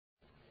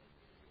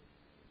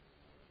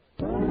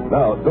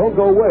Now, don't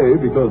go away,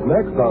 because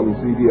next on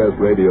CBS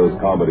Radio's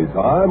Comedy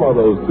Time are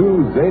those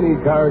two zany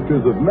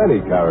characters of many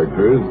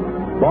characters,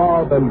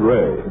 Bob and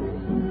Ray.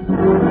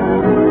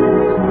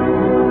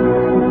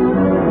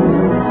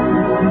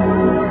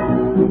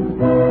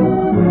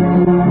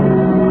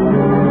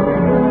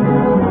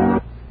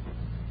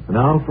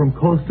 Now, from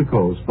coast to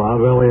coast, Bob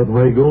Elliott and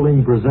Ray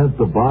Goulding present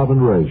the Bob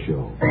and Ray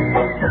Show.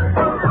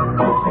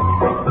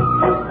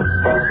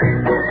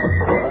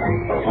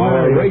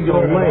 Our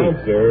regular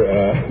announcer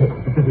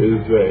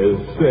is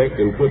sick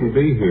and couldn't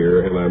be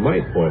here, and I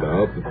might point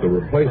out that the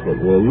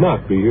replacement will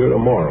not be here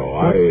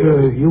tomorrow.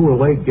 You were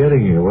late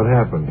getting here. What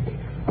happened?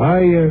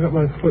 I got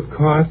my foot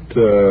caught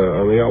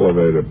on the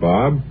elevator,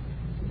 Bob,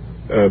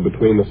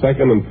 between the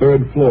second and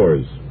third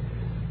floors.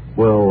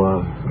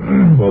 Well,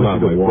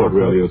 not my foot,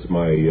 really. It's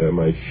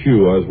my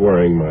shoe. I was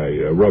wearing my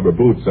rubber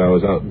boots. I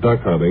was out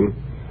duck hunting,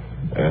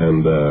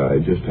 and I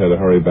just had to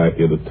hurry back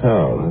into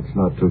town. Well, that's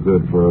not too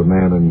good for a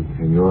man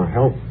in your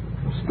health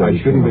state. I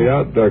shouldn't be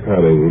out duck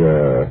hunting,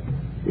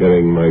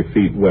 getting my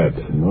feet wet.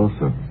 No,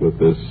 sir. With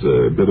this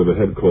bit of a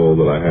head cold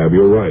that I have.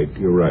 You're right.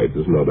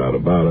 There's no doubt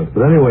about it.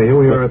 But anyway, here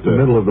we are at the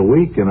middle of the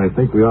week, and I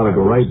think we ought to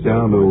go right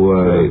down to...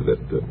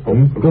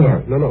 I'm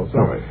sorry. No,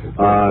 sorry.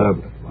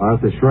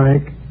 Arthur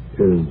Schrank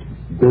is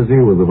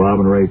busy with the Bob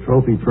and Ray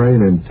Trophy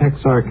Train in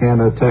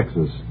Texarkana,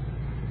 Texas.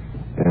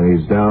 And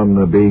he's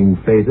down being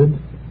feted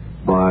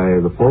by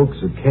the folks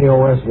at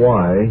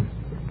KOSY,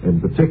 in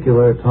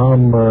particular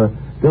Tom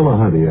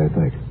Dillahunty, I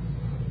think.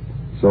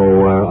 So,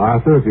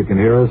 Arthur, if you can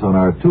hear us on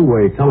our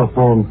two-way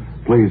telephone,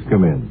 please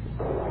come in.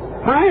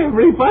 Hi,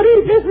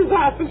 everybody. This is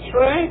Arthur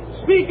Schrank,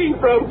 speaking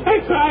from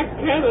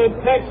Texarkana,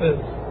 Texas.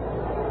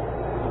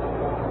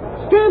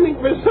 Standing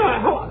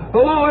beside...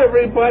 Hello,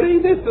 everybody.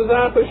 This is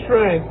Arthur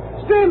Schrank.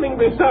 Standing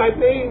beside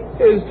me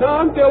is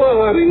Tom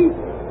Dillahunty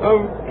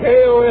of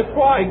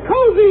KOSY.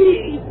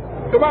 Cozy!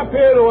 Come up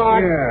here to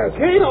our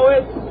KOSY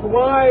CBS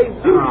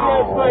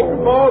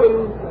microphone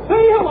and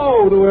say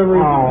hello to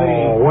everybody.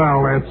 Oh,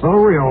 well, it's a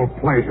real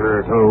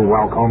pleasure to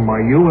welcome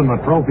you and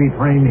the trophy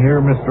train here,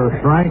 Mr.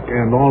 Schrank,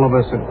 and all of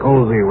us at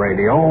Cozy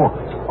Radio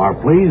are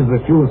pleased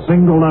that you have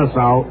singled us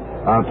out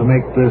to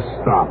make this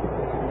stop.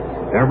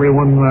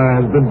 Everyone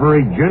has been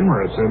very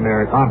generous in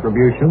their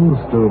contributions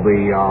to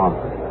the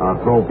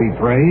trophy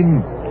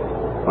train.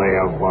 They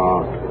have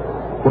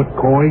put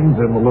coins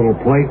in the little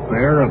plate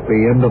there at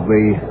the end of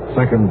the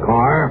second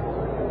car,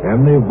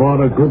 and they've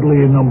bought a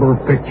goodly number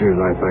of pictures,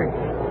 I think.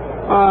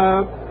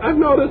 I've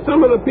noticed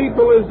some of the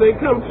people as they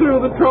come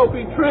through the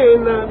trophy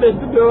train,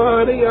 Mr.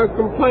 Dillahunty, are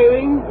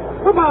complaining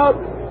about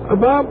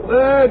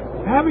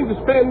having to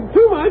spend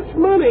too much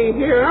money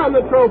here on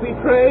the trophy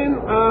train,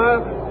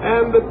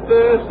 and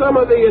that some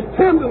of the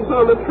attendants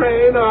on the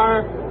train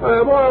are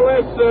more or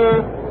less...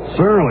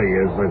 Surly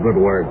is a good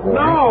word for it.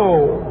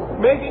 No,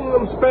 making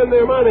them spend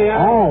their money.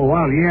 Oh,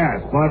 well,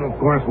 yes, but of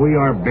course we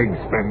are big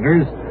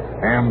spenders,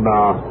 and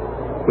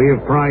we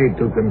have tried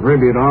to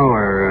contribute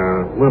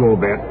our little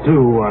bit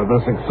to the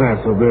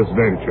success of this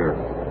venture.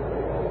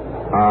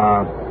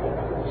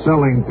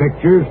 Selling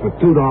pictures for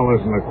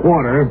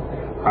 $2.25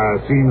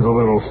 seems a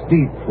little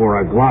steep for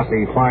a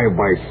glossy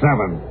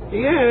 5x7.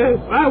 Yes,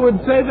 I would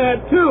say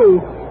that,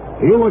 too.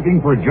 Are you looking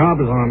for a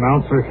job as an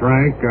announcer,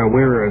 Frank?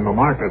 We're in the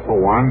market for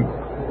one.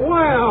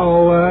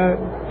 Well,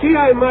 gee,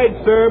 I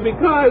might, sir,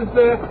 because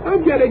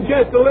I'm getting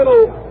just a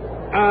little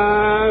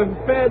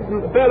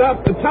fed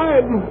up the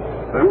time.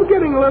 I'm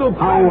getting a little...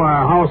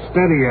 How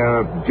steady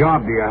a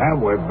job do you have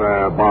with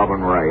Bob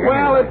and Ray?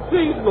 Well, it's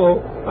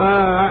seasonal.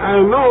 I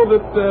know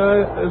that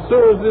as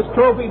soon as this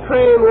trophy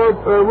train roll...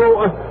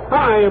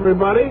 Hi,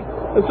 everybody.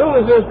 As soon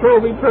as this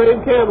trophy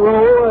train can't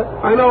roll,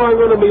 I know I'm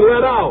going to be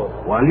let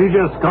out. Well, you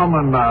just come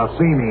and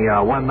see me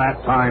when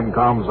that time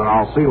comes, and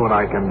I'll see what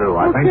I can do.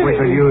 I think we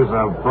could use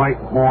a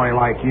bright boy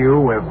like you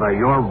with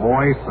your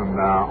voice and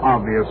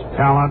obvious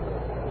talent.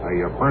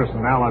 Your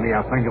personality,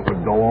 I think it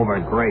would go over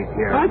great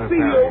here. I see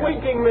you're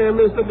winking there,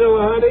 Mr.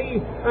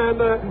 Dillahunty,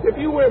 and if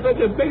you were such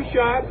a big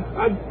shot,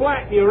 I'd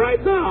flatten you right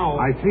now.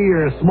 I see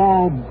your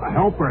small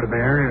helper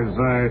there is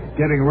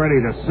getting ready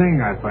to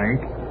sing, I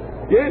think.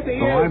 Yes, he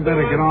is. So I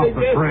better get off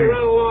the train.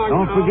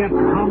 Don't forget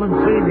to come and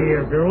see me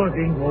if you're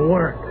looking for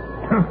work.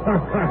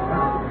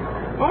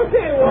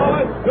 Okay,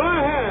 Wallace, go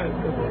ahead.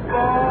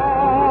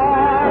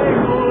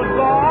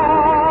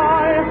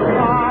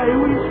 Goodbye, I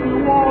wish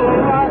you all a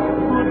last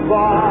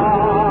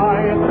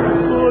goodbye,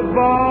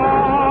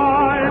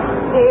 goodbye,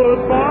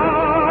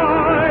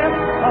 goodbye,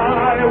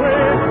 I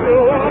wish you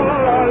all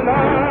a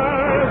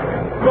last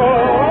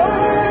goodbye.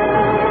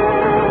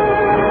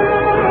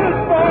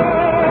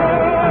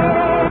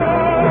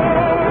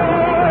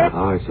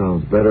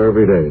 Sounds better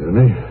every day,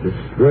 doesn't he?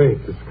 It's great.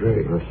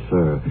 Yes,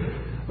 sir.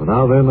 Well,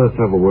 now then, let's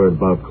have a word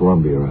about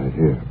Columbia right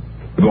here.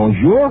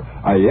 Bonjour,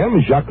 I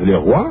am Jacques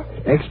Leroy,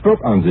 expert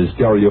on the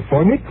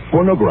stereophonic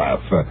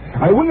phonograph.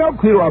 I will now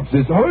clear up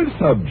this whole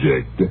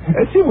subject.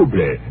 S'il vous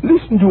plaît,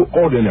 listen to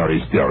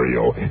ordinary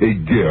stereo. A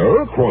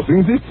girl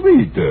crossing the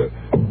street.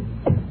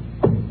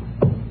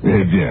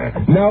 Eh bien,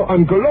 now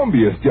on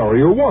Columbia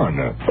Stereo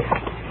 1.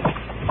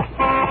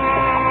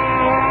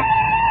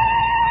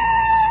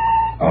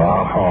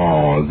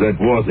 Ah, that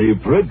was a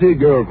pretty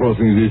girl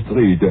crossing the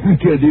street.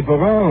 Quelle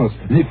différence!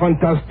 The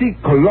fantastic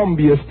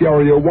Columbia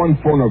Stereo 1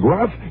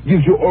 phonograph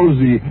gives you all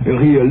the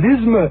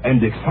realism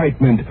and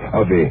excitement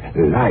of a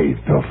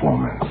live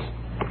performance.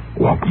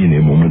 Walk in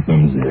a moment,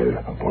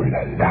 mademoiselle. Oh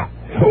la la.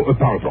 Oh,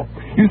 pardon.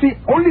 You see,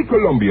 only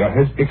Columbia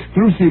has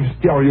exclusive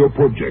stereo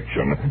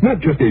projection. Not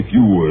just a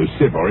few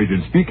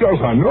separated speakers,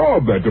 I know,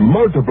 but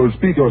multiple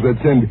speakers that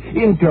send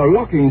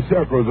interlocking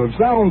circles of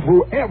sound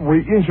through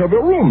every inch of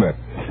the room.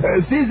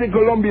 See the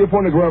Columbia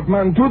phonograph,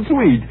 man, tout de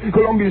suite.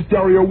 Columbia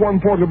Stereo 1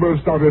 portable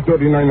start at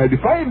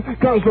 $39.95.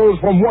 Consoles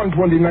from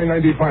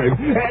 $129.95.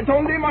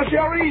 Attendez, ma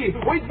chérie!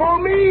 Wait for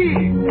me!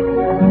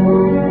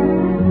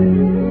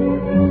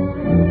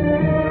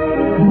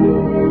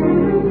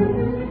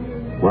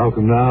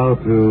 Welcome now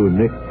to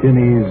Nick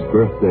Tinneys'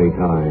 Birthday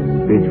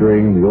Time,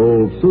 featuring the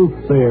old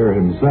soothsayer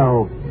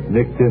himself,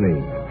 Nick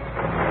Tinney.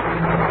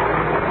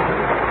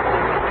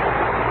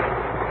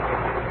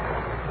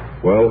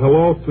 Well,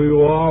 hello to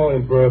you all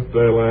in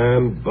Birthday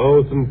Land,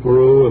 those in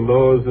Peru and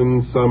those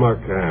in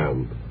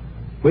Samarkand.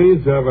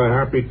 Please have a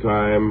happy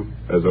time.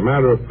 As a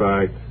matter of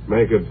fact,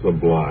 make it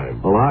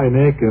sublime. Well, hi,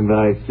 Nick, and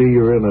I see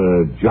you're in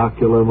a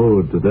jocular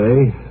mood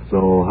today.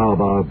 So how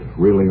about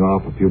reeling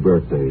off a few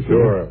birthdays?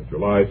 Sure.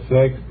 July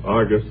 6th,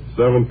 August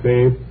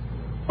 17th,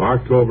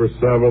 October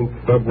 7th,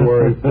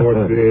 February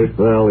 14th.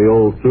 Well, the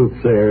old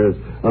soothsayer is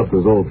up to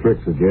his old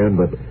tricks again,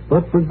 but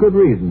for good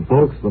reason,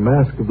 folks. The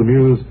Mask of the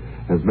Muse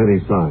has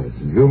many sides,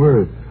 and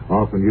humor is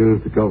often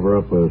used to cover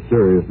up a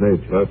serious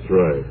nature. That's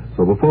right.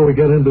 So before we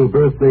get into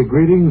birthday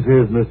greetings,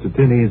 here's Mr.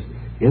 Tinney's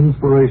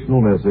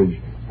inspirational message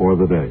for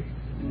the day.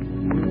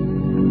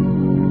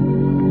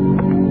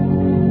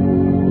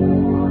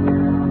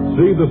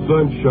 See the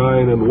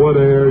sunshine in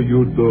whate'er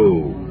you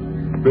do.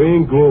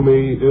 Being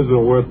gloomy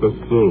isn't worth a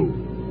sou.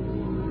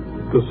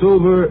 The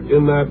silver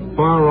in that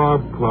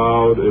far-off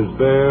cloud is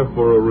there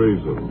for a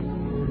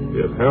reason.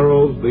 It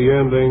heralds the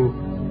ending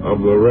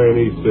of the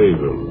rainy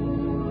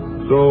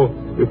season. So,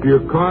 if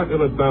you're caught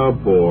in a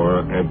downpour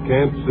and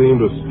can't seem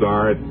to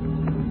start,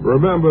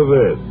 remember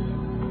this.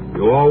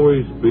 You'll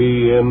always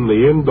be in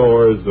the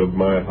indoors of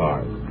my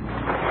heart.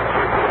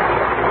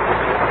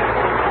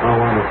 How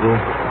wonderful.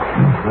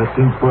 That's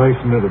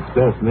inspiration at its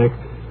best, Nick.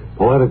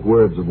 Poetic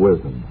words of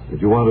wisdom. Did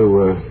you want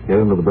to get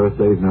into the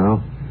birthdays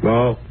now?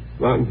 No,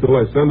 not until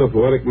I send a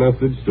poetic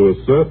message to a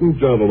certain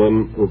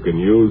gentleman who can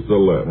use the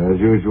lift. As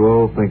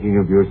usual, thinking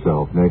of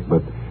yourself, Nick,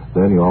 but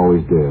then you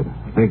always did.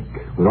 I think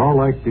we'd all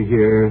like to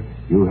hear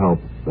you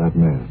help that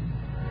man.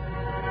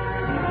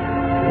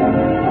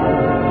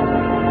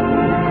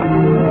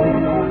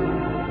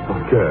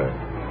 Okay.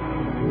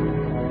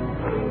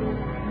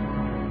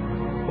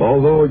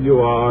 Although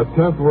you are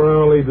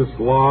temporarily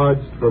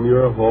dislodged from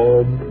your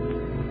home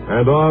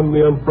and on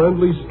the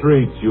unfriendly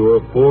streets you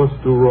are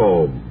forced to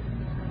roam,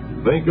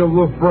 think of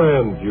the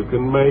friends you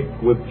can make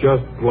with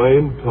just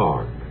plain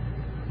talk.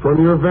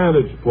 From your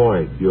vantage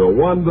point, your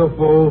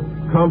wonderful,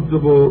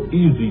 comfortable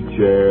easy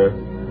chair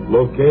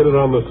located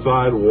on the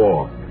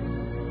sidewalk.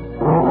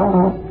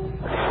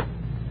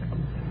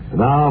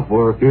 Now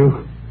for a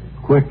few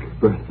quick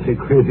birthday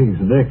greetings,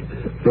 Nick.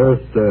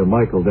 First,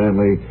 Michael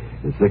Danley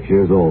is 6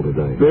 years old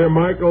today. Dear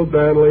Michael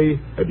Danley,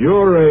 at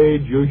your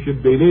age, you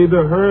should be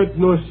neither hurt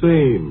nor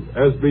seen,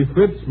 as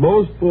befits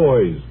most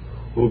boys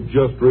who've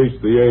just reached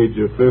the age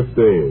of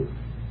 15.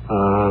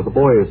 The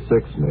boy is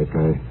 6, Nick.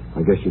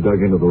 I guess you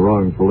dug into the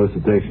wrong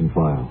felicitation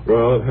file.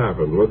 Well, it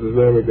happened. What's his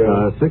name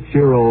again?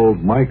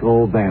 6-year-old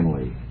Michael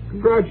Danley.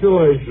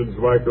 Congratulations,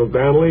 Michael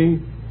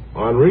Danley,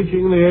 on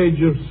reaching the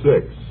age of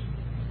 6.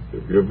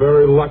 If you're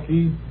very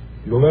lucky,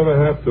 you'll never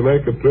have to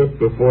make a trip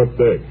to Fort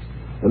Dix.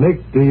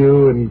 Nick, do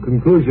you, in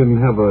conclusion,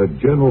 have a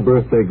general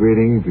birthday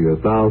greeting for your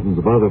thousands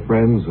of other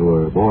friends who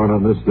are born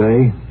on this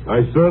day?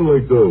 I certainly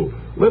do.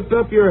 Lift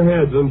up your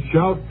heads and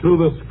shout to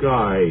the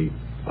sky.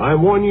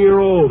 I'm 1 year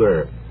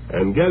older,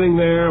 and getting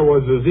there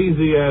was as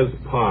easy as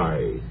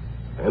pie.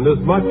 And as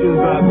much as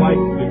I'd like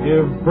to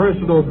give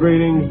personal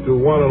greetings to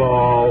one and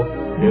all,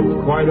 it's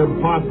quite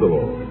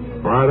impossible,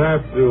 or I'd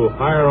have to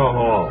hire a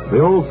hall.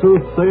 The old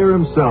soothsayer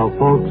himself,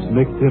 folks,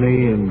 Nick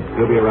Tinney, and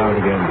he'll be around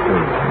again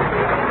soon.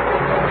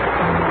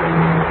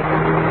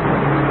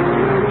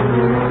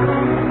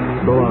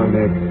 So long,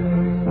 Nick.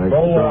 Thanks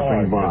for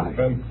stopping by. It's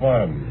been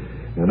fun.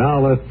 And now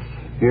let's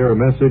hear a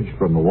message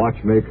from the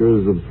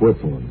watchmakers of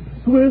Switzerland.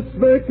 Swiss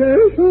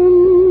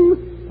vacation.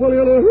 Swiss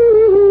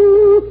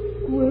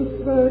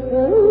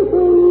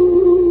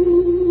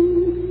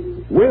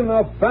vacation. Win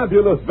a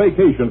fabulous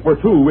vacation for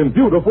two in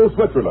beautiful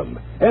Switzerland.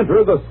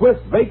 Enter the Swiss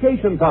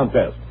Vacation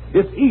Contest.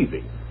 It's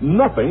easy.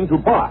 Nothing to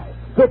buy.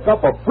 Pick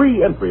up a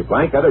free entry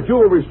blank at a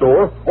jewelry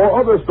store or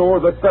other store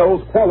that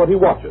sells quality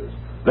watches.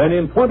 Then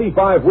in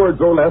 25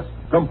 words or less,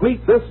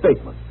 complete this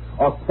statement.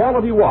 A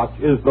quality watch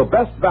is the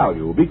best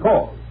value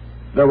because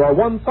there are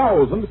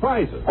 1,000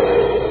 prizes.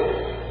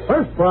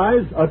 First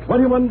prize, a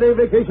 21-day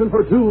vacation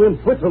for two in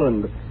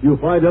Switzerland. You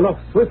fly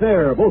deluxe Swiss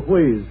Air both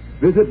ways.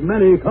 Visit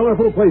many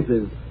colorful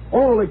places.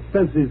 All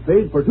expenses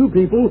paid for 2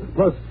 people,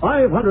 plus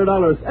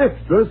 $500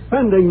 extra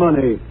spending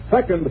money.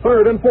 Second,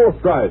 third, and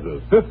fourth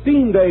prizes.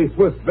 15-day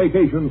Swiss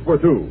vacations for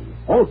 2.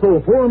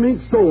 Also, 4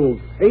 mink stoves,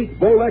 8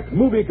 Bolex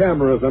movie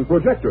cameras and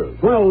projectors.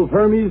 12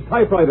 Hermes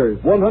typewriters,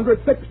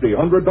 160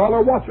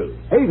 $100 watches.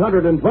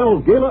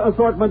 812 Gala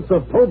assortments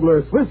of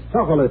Tobler Swiss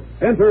chocolate.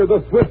 Enter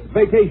the Swiss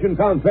Vacation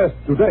Contest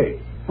today.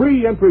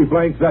 Free entry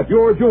blanks at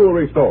your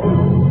jewelry store.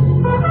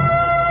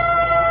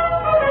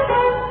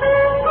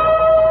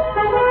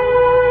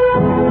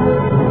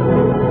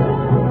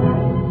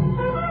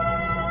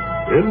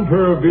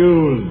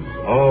 Interviews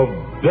of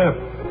Death.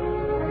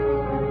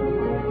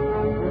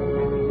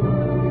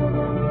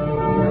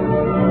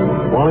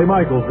 Wally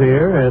Michaels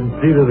here, and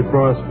seated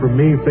across from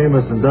me,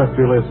 famous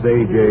industrialist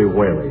A.J.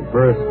 Whaley.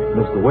 First,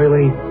 Mr.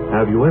 Whaley,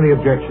 have you any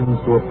objections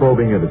to a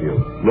probing interview?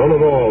 None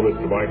at all,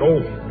 Mr.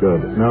 Michaels.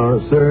 Good. Now,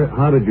 sir,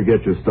 how did you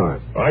get your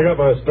start? I got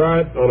my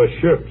start on a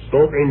ship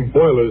stoking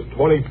boilers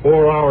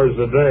 24 hours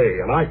a day,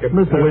 and I can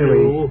Mr. tell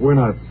Whaley, you... we're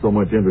not so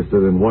much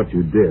interested in what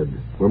you did.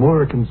 We're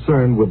more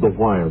concerned with the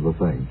why of the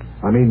thing.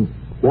 I mean,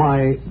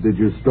 why did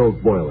you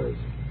stoke boilers?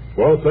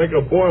 Well, take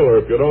a boiler.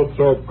 If you don't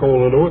soak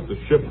coal into it, the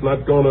ship's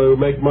not going to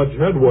make much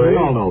headway. We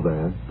all know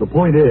that. The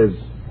point is,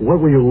 what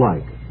were you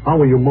like? How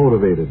were you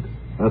motivated?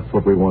 That's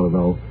what we want to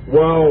know.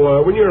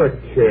 Well, when you're a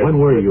kid... When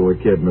were you a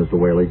kid, Mr.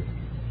 Whaley?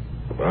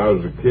 I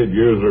was a kid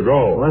years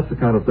ago. Well, that's the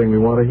kind of thing we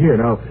want to hear.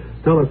 Now,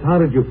 tell us, how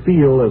did you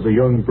feel as a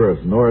young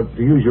person? Or,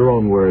 to use your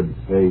own word,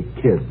 a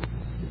kid?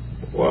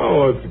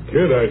 Well, as a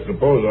kid, I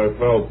suppose I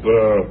felt,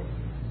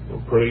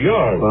 pretty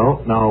young.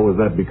 Well, now, was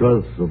that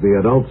because of the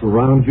adults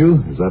around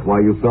you? Is that why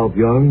you felt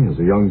young as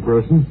a young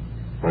person?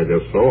 I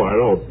guess so. I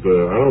don't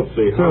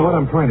see how... Sir, what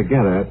I'm trying to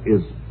get at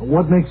is,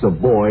 what makes a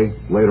boy,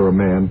 later a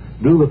man,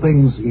 do the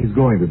things he's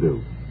going to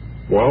do?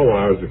 Well, when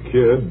I was a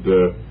kid,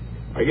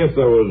 I guess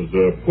I was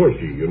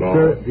pushy, you know.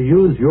 Sir, to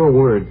use your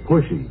word,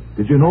 pushy,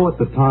 did you know at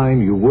the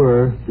time you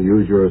were, to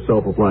use your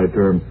self-applied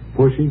term,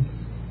 pushy?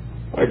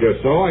 I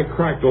guess so. I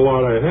cracked a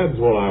lot of heads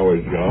when I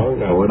was young.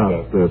 We're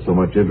not so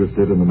much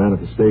interested in the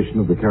manifestation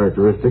of the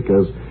characteristic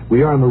as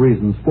we are in the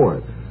reasons for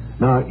it.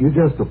 Now, you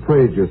just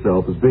appraised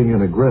yourself as being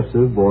an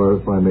aggressive, or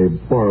if I may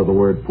borrow the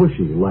word,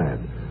 pushy lad.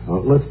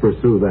 Let's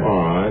pursue that. All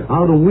right.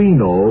 How do we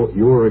know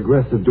you were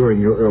aggressive during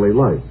your early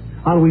life?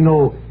 How do we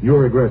know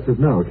you're aggressive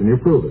now? Can you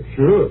prove it?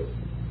 Sure.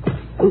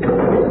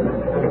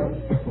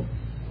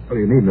 Well,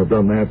 you needn't have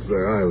done that,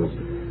 sir. I was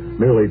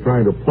merely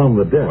trying to plumb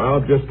the depth.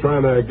 Well, just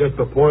trying to get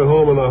the point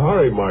home in a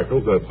hurry,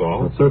 Michaels, that's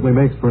all. It certainly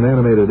makes for an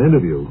animated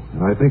interview,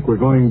 and I think we're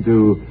going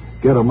to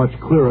get a much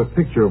clearer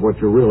picture of what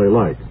you're really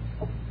like.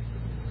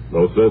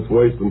 No sense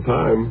wasting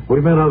time.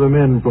 We've met other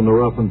men from the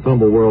rough and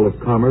tumble world of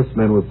commerce,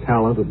 men with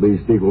talent at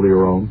least equal to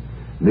your own.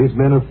 And these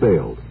men have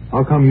failed.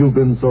 How come you've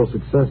been so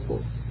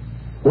successful?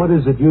 What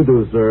is it you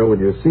do, sir, when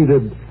you're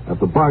seated at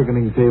the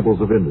bargaining tables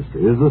of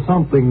industry? Is there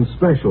something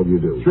special you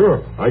do?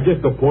 Sure. I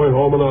get the point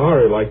home in a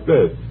hurry like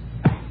this.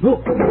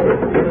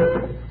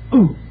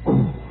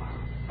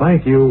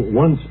 Thank you,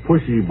 once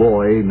pushy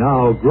boy,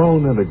 now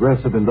grown and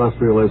aggressive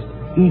industrialist,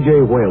 E.J.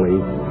 Whaley,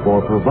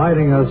 for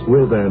providing us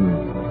with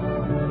an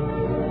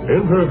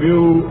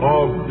Interview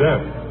of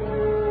Death.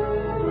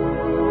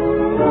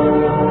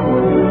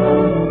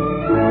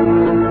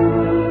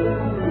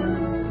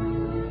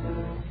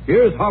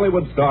 Here's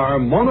Hollywood star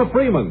Mona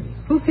Freeman.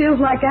 Who feels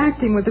like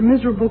acting with a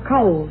miserable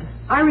cold?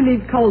 I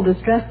relieve cold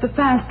distress the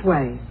fast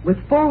way with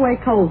 4-way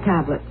cold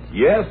tablets.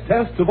 Yes,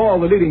 tests of all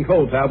the leading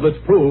cold tablets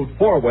proved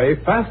 4-way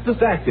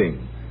fastest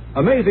acting.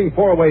 Amazing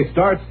 4-way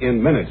starts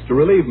in minutes to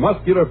relieve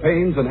muscular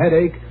pains and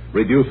headache,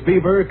 reduce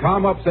fever,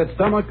 calm upset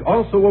stomach,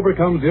 also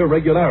overcomes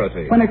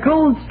irregularity. When a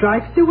cold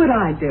strikes, do what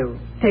I do.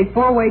 Take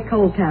 4-way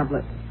cold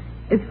tablets.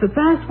 It's the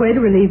fast way to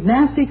relieve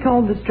nasty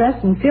cold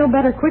distress and feel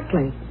better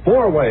quickly.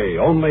 4-way,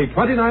 only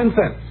 29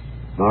 cents.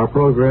 Our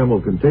program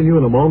will continue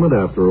in a moment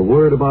after a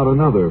word about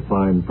another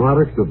fine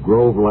product of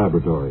Grove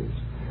Laboratories.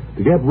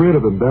 To get rid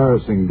of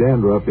embarrassing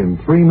dandruff in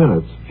 3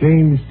 minutes,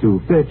 change to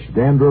Fitch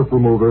Dandruff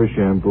Remover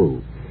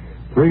Shampoo.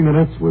 3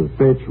 minutes with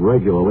Fitch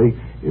regularly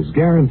is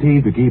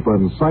guaranteed to keep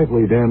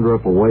unsightly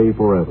dandruff away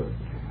forever.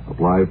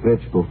 Apply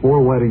Fitch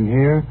before wetting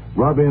hair,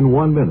 rub in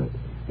 1 minute.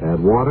 Add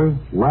water,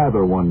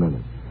 lather 1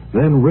 minute.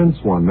 Then rinse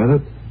 1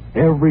 minute.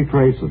 Every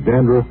trace of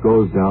dandruff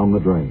goes down the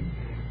drain.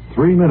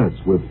 3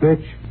 minutes with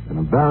Fitch, and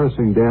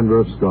embarrassing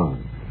dandruff's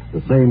gone. At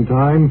the same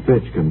time,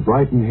 Fitch can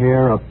brighten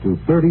hair up to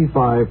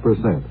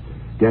 35%.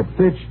 Get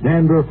Fitch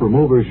Dandruff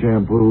Remover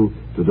Shampoo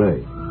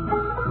today.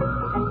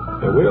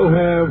 And we'll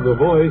have the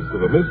voice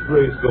of a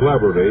mystery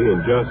celebrity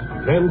in just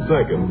 10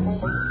 seconds.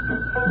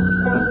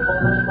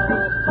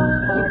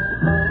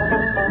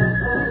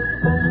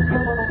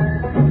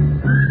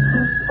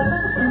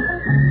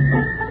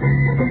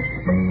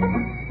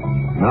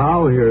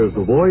 Now, here's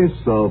the voice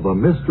of a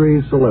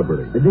mystery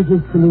celebrity. This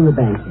is Selina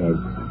Bankhead.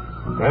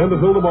 And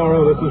until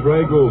tomorrow, this is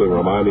Ray Goulding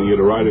reminding you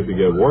to write if you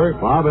get work.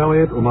 Bob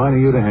Elliott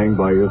reminding you to hang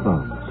by your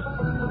thumbs.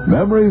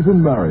 Memories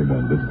and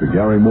Merriment. It's the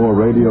Gary Moore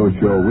Radio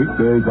Show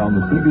weekdays on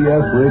the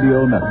CBS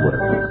Radio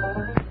Network.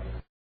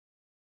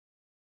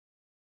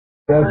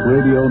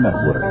 Radio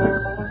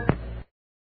Network.